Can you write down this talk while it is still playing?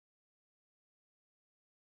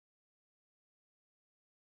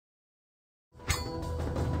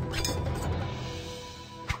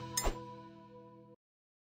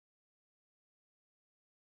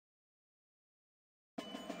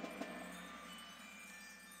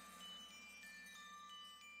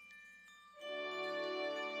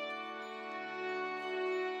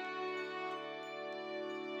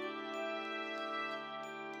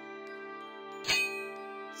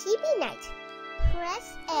Chibi night.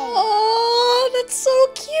 Press A. Oh, that's so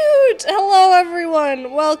cute! Hello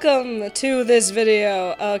everyone, welcome to this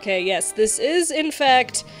video. Okay, yes, this is in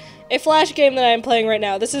fact a Flash game that I'm playing right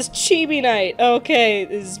now. This is Chibi Night. Okay,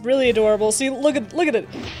 this is really adorable. See, look at it.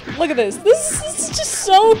 Look at this. This is just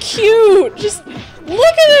so cute. Just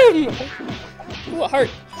look at him. Ooh, a heart.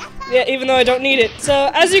 Yeah, even though I don't need it. So,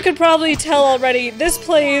 as you could probably tell already, this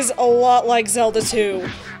plays a lot like Zelda 2,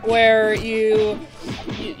 where you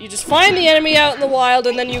just find the enemy out in the wild,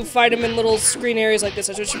 and then you fight him in little screen areas like this.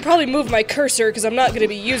 I should probably move my cursor, because I'm not going to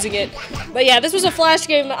be using it. But yeah, this was a Flash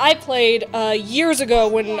game that I played years ago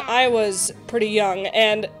when I was pretty young,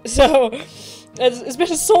 and so it's been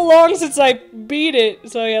so long since I beat it.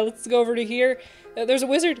 So yeah, let's go over to here. There's a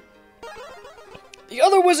wizard. The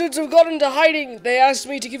other wizards have gone into hiding. They asked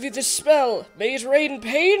me to give you this spell. May it rain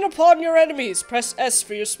pain upon your enemies. Press S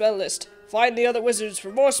for your spell list. Find the other wizards for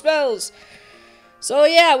more spells. So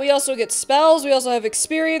yeah, we also get spells. We also have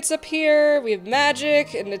experience up here. We have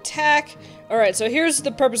magic and attack. Alright, so here's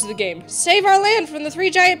the purpose of the game. Save our land from the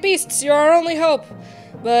 3 giant beasts. You're our only hope.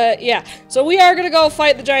 But yeah, so we are gonna go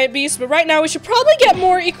fight the giant beasts, but right now we should probably get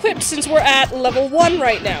more equipped since we're at level 1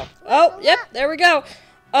 right now. Oh, yep, there we go.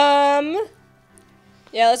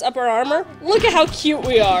 Yeah, let's up our armor. Look at how cute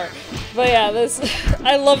we are. But yeah,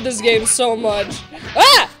 I love this game so much.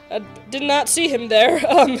 Ah! I did not see him there.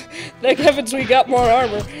 Thank heavens we got more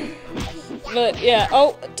armor. But yeah,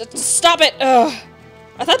 oh, stop it!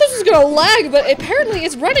 I thought this was gonna lag, but apparently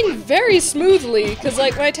it's running very smoothly. Cause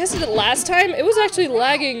like when I tested it last time, it was actually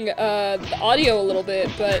lagging the audio a little bit,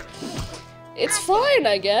 but it's fine,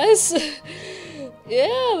 I guess.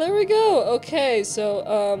 Yeah, there we go. Okay,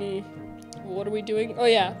 so what are we doing? Oh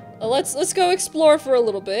yeah, let's go explore for a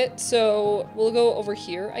little bit. So we'll go over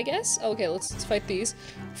here, I guess. Okay, let's fight these,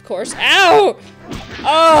 of course. Ow!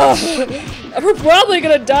 Oh, we're probably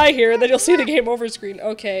gonna die here, and then you'll see the game over screen.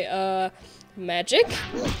 Okay, magic.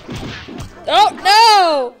 Oh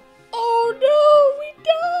no! Oh no, we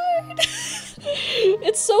died.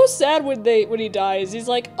 It's so sad when he dies. He's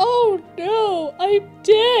like, oh no, I'm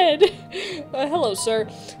dead. Hello, sir.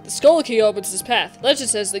 The skull key opens this path. Legend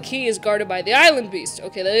says the key is guarded by the island beast.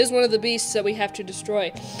 Okay, that is one of the beasts that we have to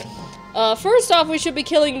destroy. First off, we should be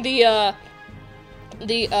killing there's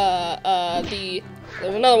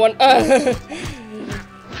another one.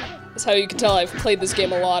 That's how you can tell I've played this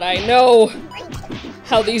game a lot. I know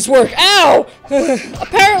how these work. Ow!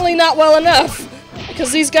 Apparently not well enough.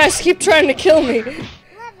 Because these guys keep trying to kill me.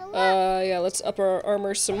 Yeah, let's up our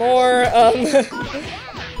armor some more,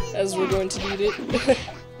 as we're going to need it.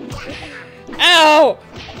 Ow!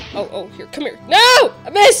 Oh, here, come here. No! I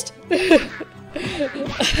missed! I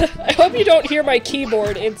hope you don't hear my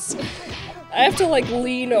keyboard. I have to, like,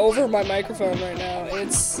 lean over my microphone right now.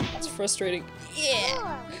 It's frustrating.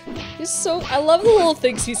 Yeah! I love the little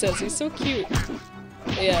things he says. He's so cute.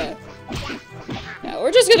 Yeah. Yeah,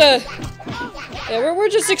 we're just gonna... Yeah, we're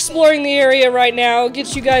just exploring the area right now,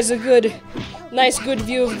 get you guys a nice good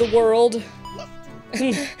view of the world.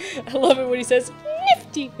 And I love it when he says,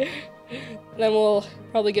 nifty! Then we'll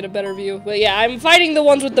probably get a better view. But yeah, I'm fighting the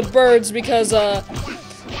ones with the birds because, the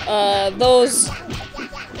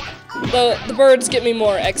birds get me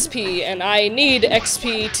more XP, and I need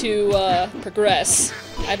XP to, progress.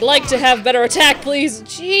 I'd like to have better attack, please!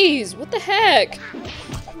 Jeez, what the heck?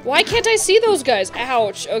 Why can't I see those guys?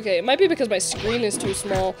 Ouch. Okay, it might be because my screen is too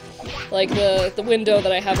small. Like, the window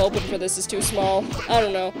that I have open for this is too small. I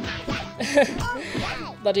don't know.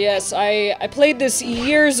 But yes, I played this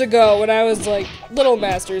years ago when I was, like, Little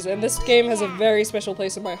Masters, and this game has a very special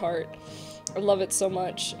place in my heart. I love it so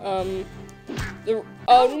much. Oh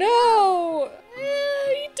no!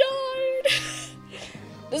 He died!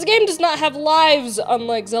 This game does not have lives,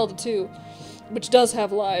 unlike Zelda 2. Which does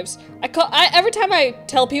have lives. Every time I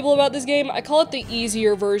tell people about this game, I call it the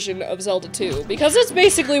easier version of Zelda 2, because that's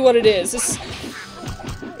basically what it is.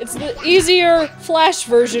 It's the easier Flash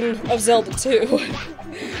version of Zelda 2.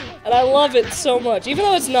 And I love it so much, even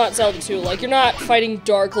though it's not Zelda 2. Like, you're not fighting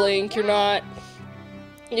Dark Link, you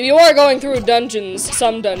are going through dungeons,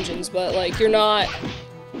 some dungeons, but, like, you're not...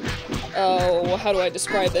 Oh, how do I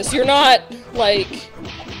describe this? You're not, like...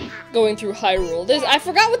 going through Hyrule. I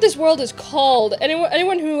forgot what this world is called.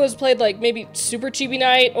 Anyone who has played like maybe Super Chibi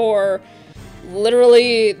Night or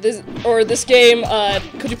literally this game,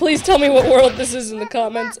 could you please tell me what world this is in the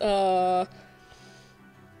comments? I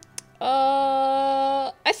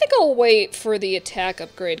think I'll wait for the attack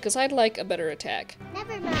upgrade because I'd like a better attack.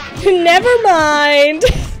 Never mind. Never mind.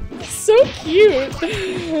 So cute.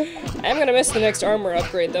 I'm gonna miss the next armor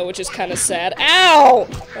upgrade though, which is kind of sad. Ow!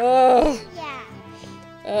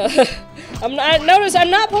 Notice I'm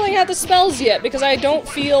not pulling out the spells yet because I don't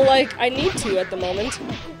feel like I need to at the moment.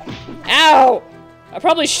 Ow! I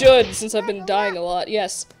probably should since I've been dying a lot.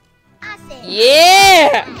 Yes.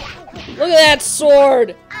 Yeah! Look at that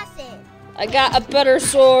sword! I got a better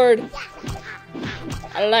sword.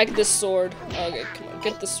 I like this sword. Okay, come on,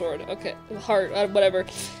 get the sword. Okay, heart, whatever.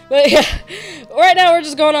 But yeah, right now we're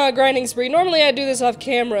just going on a grinding spree. Normally I do this off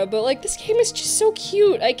camera, but like this game is just so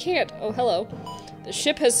cute. I can't. Oh, hello. The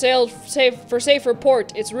ship has sailed for safer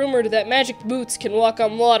port. It's rumored that magic boots can walk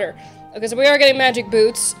on water. Okay, so we are getting magic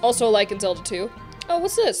boots, also like in Zelda 2. Oh,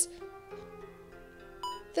 what's this?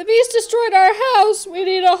 The beast destroyed our house. We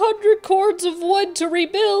need 100 cords of wood to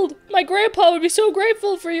rebuild. My grandpa would be so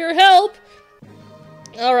grateful for your help.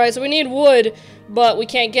 Alright, so we need wood, but we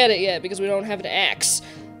can't get it yet because we don't have an axe.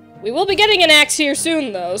 We will be getting an axe here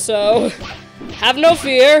soon, though, so have no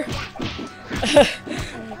fear.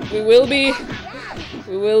 We will be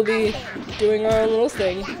doing our own little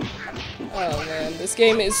thing. Oh man, this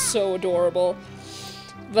game is so adorable.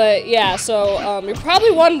 But yeah, so you're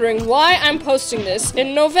probably wondering why I'm posting this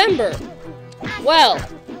in November. Well,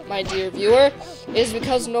 my dear viewer, is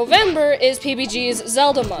because November is PBG's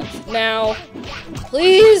Zelda month. Now,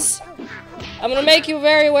 please, I'm gonna make you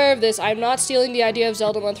very aware of this. I'm not stealing the idea of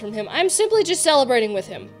Zelda month from him. I'm simply just celebrating with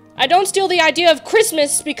him. I don't steal the idea of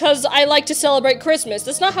Christmas because I like to celebrate Christmas.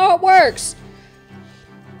 That's not how it works.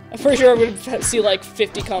 I'm pretty sure I'm gonna see like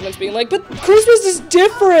 50 comments being like, but Christmas is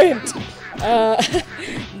different! No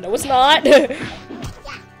it's not.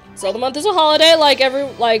 Zelda month is a holiday like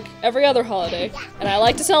every other holiday, and I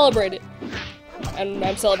like to celebrate it. And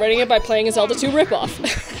I'm celebrating it by playing a Zelda 2 ripoff.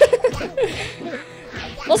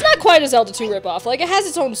 Well, it's not quite a Zelda 2 ripoff. Like, it has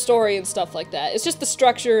its own story and stuff like that. It's just the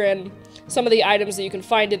structure and some of the items that you can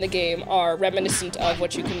find in the game are reminiscent of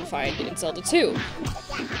what you can find in Zelda 2.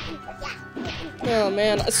 Oh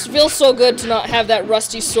man, it feels so good to not have that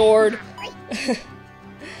rusty sword.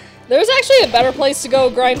 There's actually a better place to go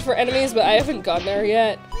grind for enemies, but I haven't gone there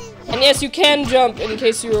yet. And yes, you can jump, in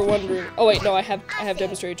case you were wondering. Oh wait, no, I have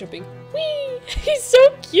demonstrated jumping. Whee! He's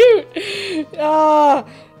so cute! Ah,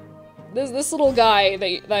 this little guy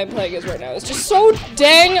that I'm playing as right now is just so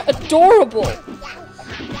dang adorable.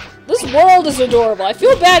 This world is adorable. I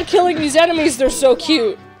feel bad killing these enemies, they're so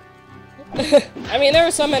cute. I mean, there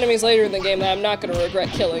are some enemies later in the game that I'm not gonna regret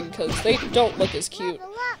killing, because they don't look as cute.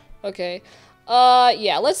 Okay.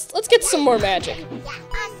 Yeah, let's get some more magic.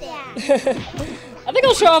 I think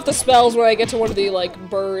I'll show off the spells when I get to one of the, like,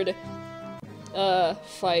 bird,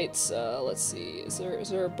 fights. Let's see, is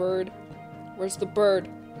there a bird? Where's the bird?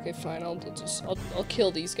 Okay, fine, I'll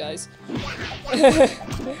kill these guys.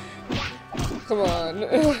 Come on.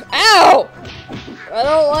 Ow! I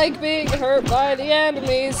don't like being hurt by the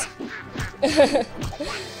enemies.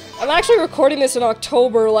 I'm actually recording this in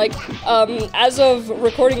October, like, as of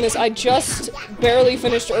recording this, I just barely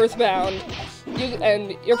finished Earthbound.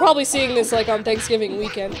 And you're probably seeing this, like, on Thanksgiving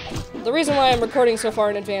weekend. The reason why I'm recording so far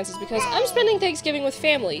in advance is because I'm spending Thanksgiving with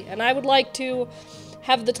family, and I would like to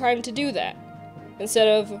have the time to do that, instead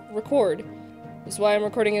of record. That's why I'm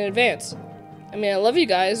recording in advance. I mean, I love you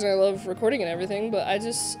guys, and I love recording and everything, but I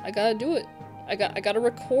gotta do it. I gotta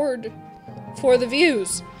record for the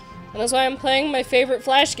views. And that's why I'm playing my favorite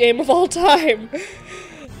Flash game of all time.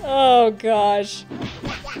 Oh gosh.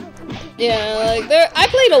 Yeah, like I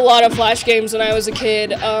played a lot of Flash games when I was a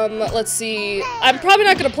kid. Let's see. I'm probably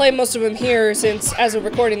not gonna play most of them here since, as of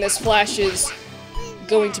recording this, Flash is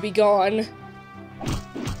going to be gone.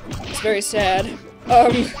 It's very sad.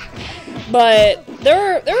 But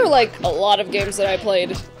there are like a lot of games that I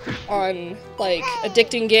played on, like,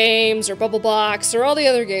 Addicting Games or Bubble Box or all the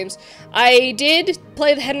other games. I did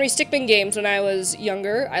play the Henry Stickmin games when I was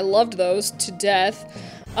younger. I loved those to death.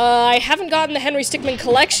 I haven't gotten the Henry Stickmin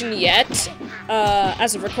collection yet,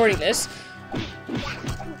 as of recording this.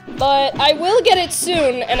 But I will get it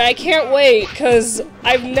soon, and I can't wait, because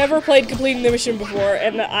I've never played Completing the Mission before,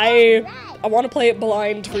 and I want to play it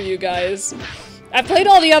blind for you guys. I've played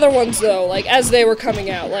all the other ones, though, like, as they were coming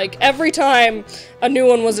out. Like, every time a new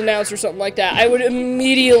one was announced or something like that, I would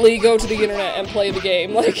immediately go to the internet and play the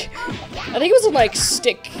game. Like, I think it was in, like,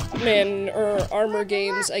 Stickmin or Armor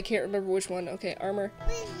games. I can't remember which one. Okay, Armor.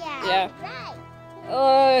 Yeah.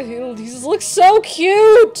 These look so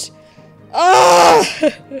cute! Ah!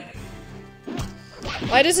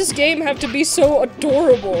 Why does this game have to be so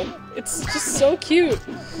adorable? It's just so cute.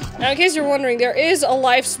 Now, in case you're wondering, there is a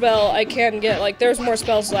life spell I can get. Like, there's more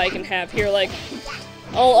spells that I can have here. Like,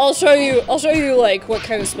 I'll show you like what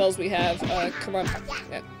kind of spells we have. Come on.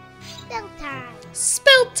 Yeah. Spell time.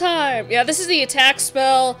 Spell time. Yeah, this is the attack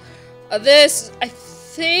spell. This, I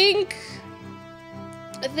think,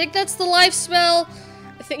 I think that's the life spell.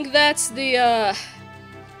 I think that's the,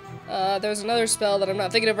 there's another spell that I'm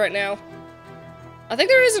not thinking of right now. I think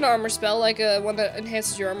there is an armor spell, like one that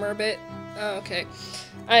enhances your armor a bit. Oh, okay.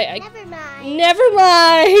 Never mind. Never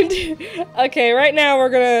mind! Okay, right now we're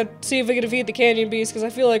gonna see if we can defeat the Canyon Beast, because I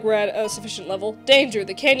feel like we're at a sufficient level. Danger,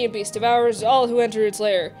 the Canyon Beast devours all who enter its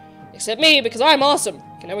lair. Except me, because I'm awesome!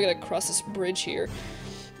 Okay, now we gotta cross this bridge here.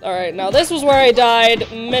 Alright, now this was where I died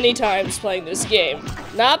many times playing this game.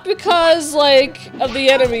 Not because, like, of the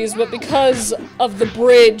enemies, but because of the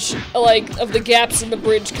bridge, like, of the gaps in the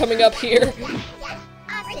bridge coming up here.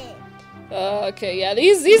 Okay, yeah,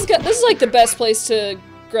 this is like the best place to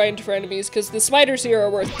grind for enemies, because the spiders here are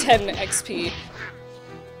worth 10 XP.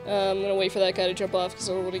 I'm gonna wait for that guy to jump off, because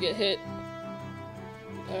I don't want to get hit.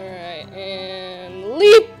 Alright, and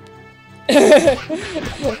leap!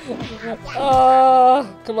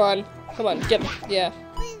 Come on, get him, yeah.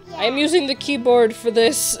 I'm using the keyboard for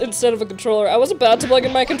this instead of a controller. I was about to plug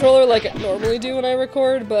in my controller like I normally do when I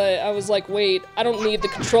record, but I was like, wait, I don't need the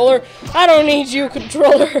controller. I don't need you,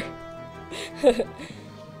 controller!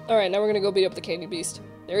 Alright, now we're gonna go beat up the Canyon Beast.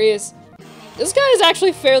 There he is. This guy is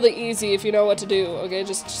actually fairly easy if you know what to do. Okay,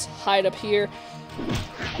 just hide up here.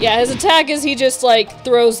 Yeah, his attack is he just, like,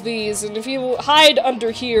 throws these, and if you hide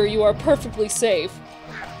under here, you are perfectly safe.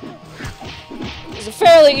 He's a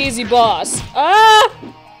fairly easy boss. Ah!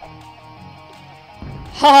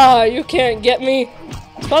 Ha! You can't get me.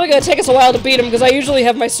 It's probably gonna take us a while to beat him, because I usually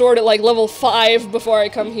have my sword at, like, level 5 before I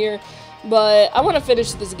come here. But I want to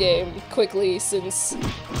finish this game quickly since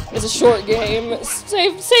it's a short game.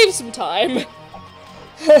 Save some time.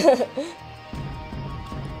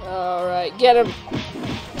 Alright, get him!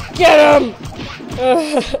 Get him!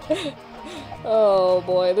 Oh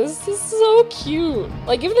boy, this is so cute.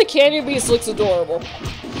 Like, even the Canyon Beast looks adorable.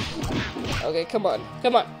 Okay, come on.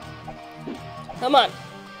 Come on. Come on.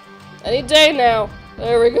 Any day now.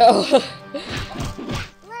 There we go.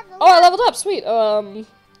 Oh, I leveled up. Sweet.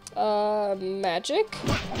 Magic.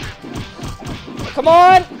 Come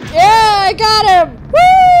on! Yeah, I got him!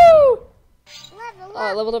 Woo! Oh,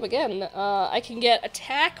 I leveled up again. I can get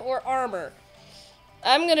attack or armor.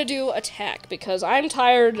 I'm gonna do attack because I'm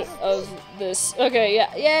tired of this. Okay,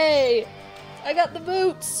 yeah, yay! I got the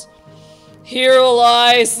boots! Here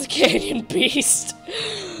lies the Canyon Beast.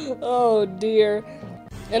 Oh dear.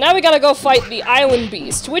 And now we gotta go fight the Island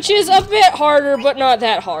Beast, which is a bit harder, but not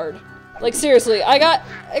that hard. Like, seriously, I got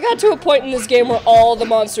to a point in this game where all the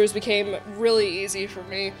monsters became really easy for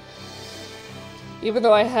me. Even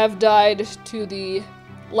though I have died to the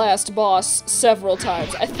last boss several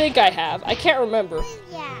times. I think I have. I can't remember.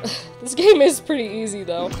 Yeah. This game is pretty easy,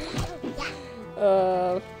 though.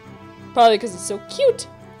 Probably because it's so cute.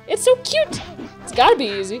 It's so cute! It's gotta be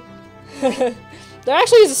easy. There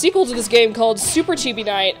actually is a sequel to this game called Super Chibi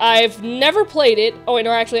Night. I've never played it. Oh wait,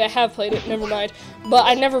 no, actually I have played it, never mind. But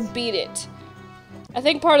I never beat it. I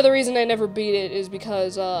think part of the reason I never beat it is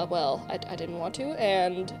because, well, I didn't want to,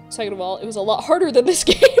 and second of all, it was a lot harder than this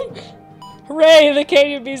game. Hooray, the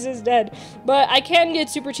Canyon Beast is dead. But I can get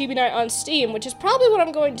Super Chibi Night on Steam, which is probably what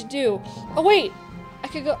I'm going to do. Oh wait, I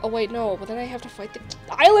could go, oh wait, no, but then I have to fight the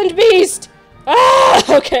Island Beast!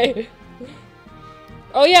 Ah, okay.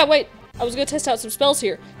 Oh yeah, wait. I was gonna test out some spells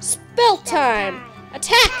here. Spell time!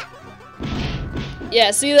 Attack!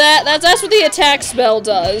 Yeah, see that? That's what the attack spell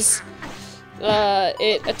does.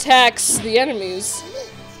 It attacks the enemies.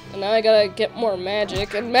 And now I gotta get more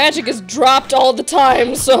magic. And magic is dropped all the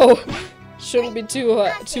time, so shouldn't be too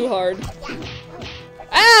hard.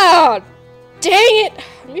 Ah! Dang it!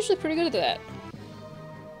 I'm usually pretty good at that.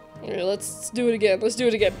 Okay, let's do it again. Let's do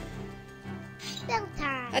it again. Spell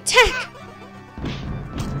time. Attack!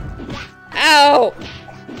 Ow!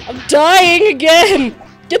 I'm dying again!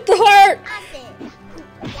 Get the heart!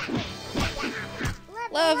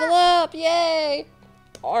 Level up! Yay!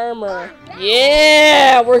 Armor.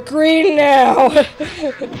 Yeah! We're green now!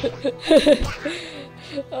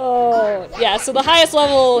 Oh, yeah, so the highest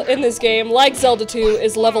level in this game, like Zelda 2,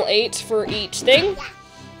 is level 8 for each thing.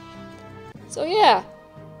 So yeah.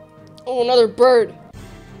 Oh, another bird.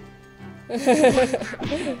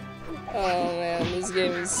 Oh man, this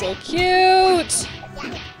game is so cute!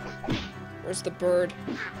 Where's the bird?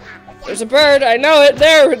 There's a bird! I know it!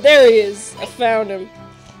 There he is! I found him.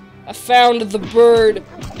 I found the bird.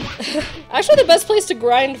 Actually, the best place to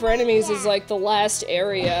grind for enemies is like the last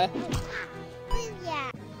area.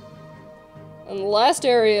 And the last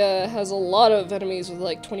area has a lot of enemies with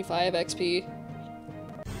like 25 XP.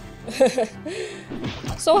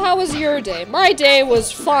 So how was your day? My day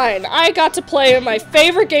was fine. I got to play my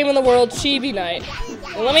favorite game in the world, Chibi Night.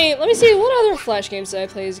 And let me see, what other Flash games did I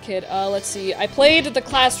play as a kid? Let's see. I played The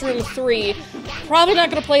Classroom 3. Probably not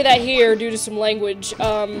gonna play that here due to some language,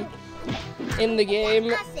 in the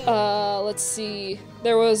game. Let's see.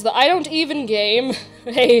 There was the I Don't Even game,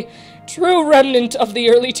 a true remnant of the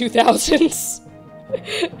early 2000s.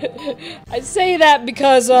 I say that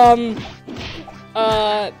because, in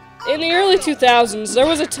the early 2000s, there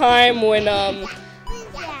was a time when,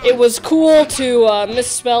 it was cool to,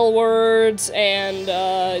 misspell words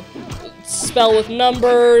and, spell with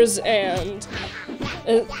numbers and,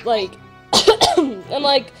 like, and,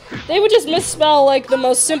 like, they would just misspell, like, the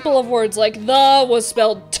most simple of words, like, the was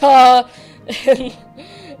spelled ta, and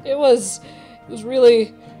it was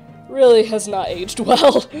really has not aged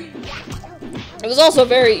well. It was also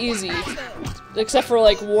very easy, except for,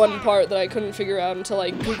 like, one part that I couldn't figure out until I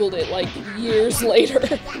googled it, like, years later,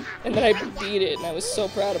 and then I beat it, and I was so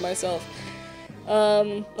proud of myself.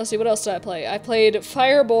 Let's see, what else did I play? I played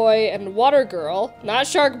Fireboy and Water Girl, not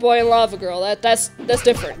Shark Boy and Lava Girl, that's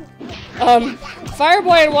different.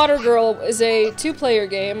 Fireboy and Water Girl is a two-player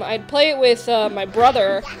game. I'd play it with, my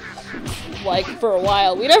brother, like, for a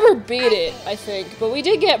while. We never beat it, I think, but we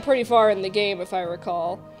did get pretty far in the game, if I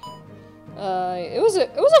recall. It was a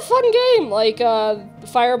fun game. Like,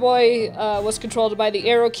 Fireboy, was controlled by the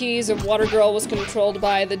arrow keys, and Water Girl was controlled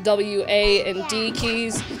by the W, A, and D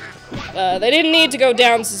keys. They didn't need to go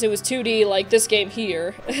down since it was 2D like this game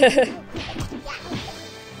here.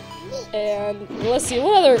 And let's see,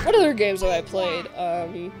 what other games have I played?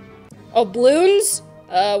 Oh, Balloons,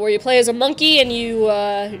 where you play as a monkey and you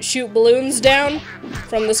shoot balloons down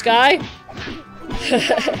from the sky.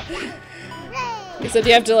 Except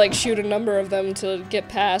you have to, like, shoot a number of them to get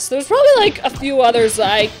past. There's probably, like, a few others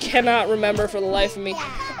that I cannot remember for the life of me.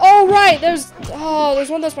 Oh, right, there's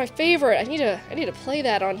one that's my favorite. I need to play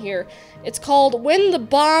that on here. It's called When the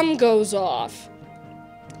Bomb Goes Off.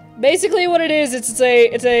 Basically what it is, it's a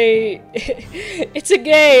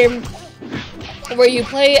game where you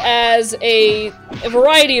play as a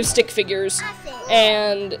variety of stick figures,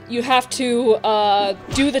 and you have to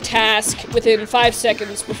do the task within 5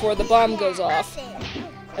 seconds before the bomb goes off.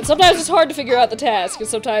 And sometimes it's hard to figure out the task, and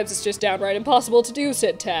sometimes it's just downright impossible to do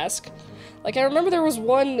said task. Like, I remember there was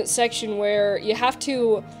one section where you have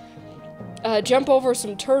to jump over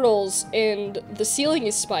some turtles, and the ceiling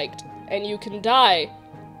is spiked, and you can die.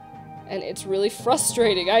 And it's really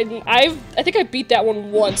frustrating. I think I beat that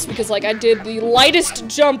one once because, like, I did the lightest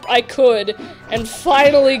jump I could and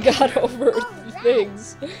finally got over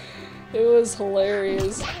things. It was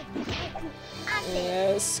hilarious.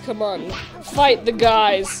 Yes, come on. Fight the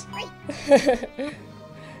guys.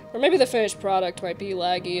 Or maybe the finished product might be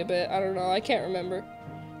laggy a bit. I don't know. I can't remember.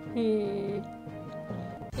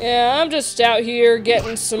 Yeah, I'm just out here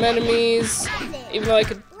getting some enemies. Even though I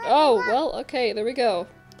could... Oh, well, okay, there we go.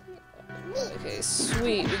 Okay,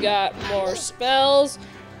 sweet. We got more spells.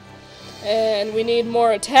 And we need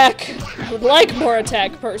more attack. I would like more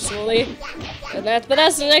attack, personally. But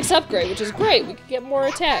that's the next upgrade, which is great. We can get more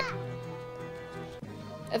attack.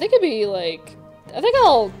 I think it'd be, like... I think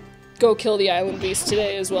I'll go kill the island beast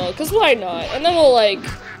today as well, because why not? And then we'll, like...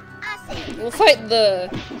 We'll fight the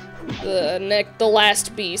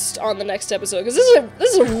last beast on the next episode, because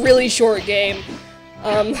this is a really short game.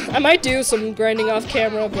 I might do some grinding off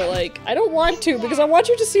camera, but, like, I don't want to, because I want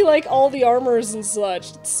you to see, like, all the armors and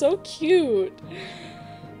such. It's so cute.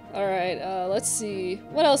 Alright, let's see.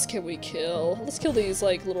 What else can we kill? Let's kill these,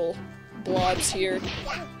 like, little blobs here.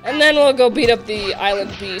 And then we'll go beat up the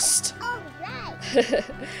island beast.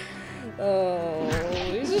 Oh,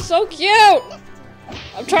 these are so cute!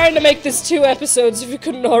 I'm trying to make this 2 episodes, if you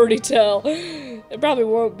couldn't already tell. It probably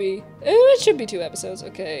won't be. It should be 2 episodes.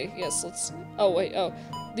 Okay, yes, let's... Oh, wait, oh.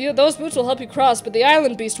 Those boots will help you cross, but the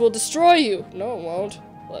island beast will destroy you. No, it won't.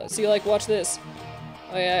 See, like, watch this.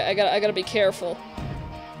 Oh, yeah, I gotta be careful.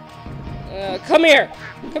 Come here!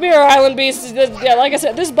 Come here, island beast! Yeah, like I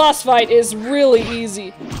said, this boss fight is really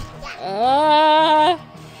easy. I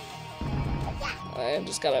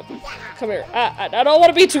just gotta... Come here. I don't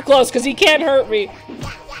want to be too close, because he can't hurt me.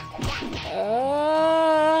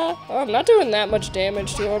 Oh, I'm not doing that much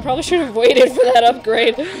damage to him. I probably should have waited for that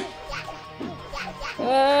upgrade. This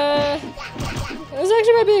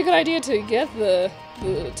actually might be a good idea to get the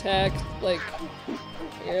attack. Like,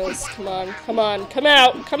 here, let's... Come on. Come on. Come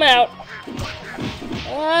out. Come out.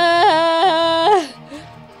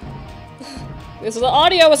 So the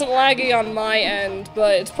audio wasn't laggy on my end,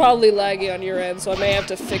 but it's probably laggy on your end, so I may have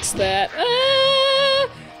to fix that.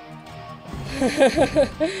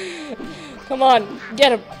 Come on,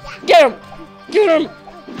 get him! Get him! Get him!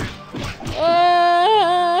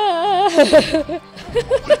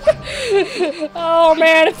 Oh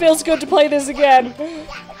man, it feels good to play this again.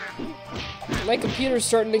 My computer's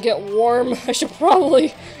starting to get warm. I should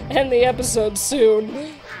probably end the episode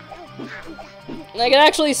soon. I can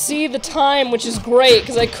actually see the time, which is great,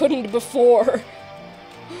 because I couldn't before.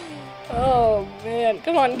 Oh man,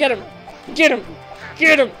 come on, get him. Get him.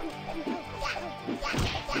 Get him.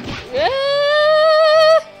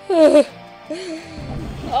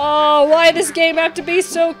 Oh, why does this game have to be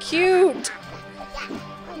so cute?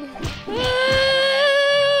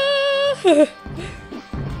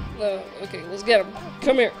 Oh, okay, let's get him.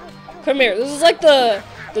 Come here. Come here. This is like the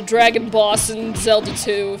dragon boss in Zelda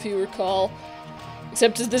 2, if you recall.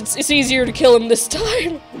 Except it's easier to kill him this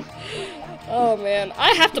time. Oh man,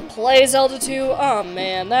 I have to play Zelda 2? Oh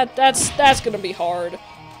man, that's gonna be hard.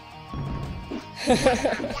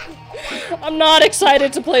 I'm not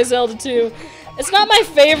excited to play Zelda 2. It's not my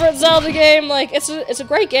favorite Zelda game. Like, it's a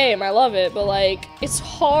great game. I love it, but like, it's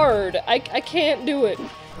hard. I can't do it.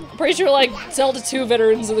 I'm pretty sure like Zelda 2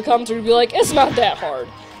 veterans in the comments would be like, it's not that hard.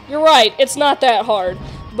 You're right, it's not that hard.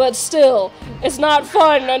 But still, it's not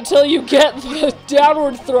fun until you get the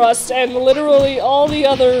downward thrust and literally all the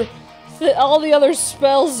other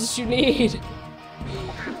spells that you need.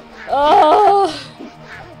 Oh,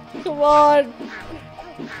 come on.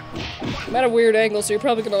 I'm at a weird angle, so you're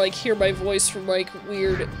probably gonna like hear my voice from like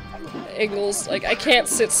weird angles. Like, I can't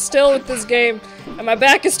sit still with this game, and my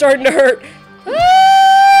back is starting to hurt.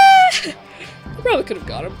 Ah! I probably could have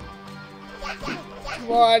got him.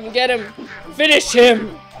 Come on, get him. Finish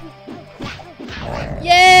him.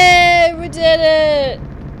 Yay, we did it.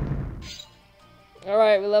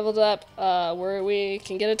 Alright, we leveled up, where we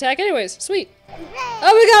can get attack anyways. Sweet.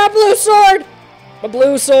 Oh, we got a blue sword! A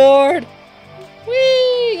blue sword!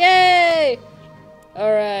 Whee! Yay!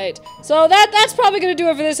 Alright, so that's probably gonna do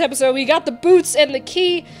it for this episode. We got the boots and the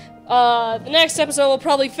key. The next episode we'll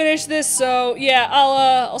probably finish this, so yeah,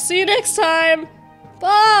 I'll see you next time.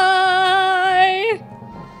 Bye!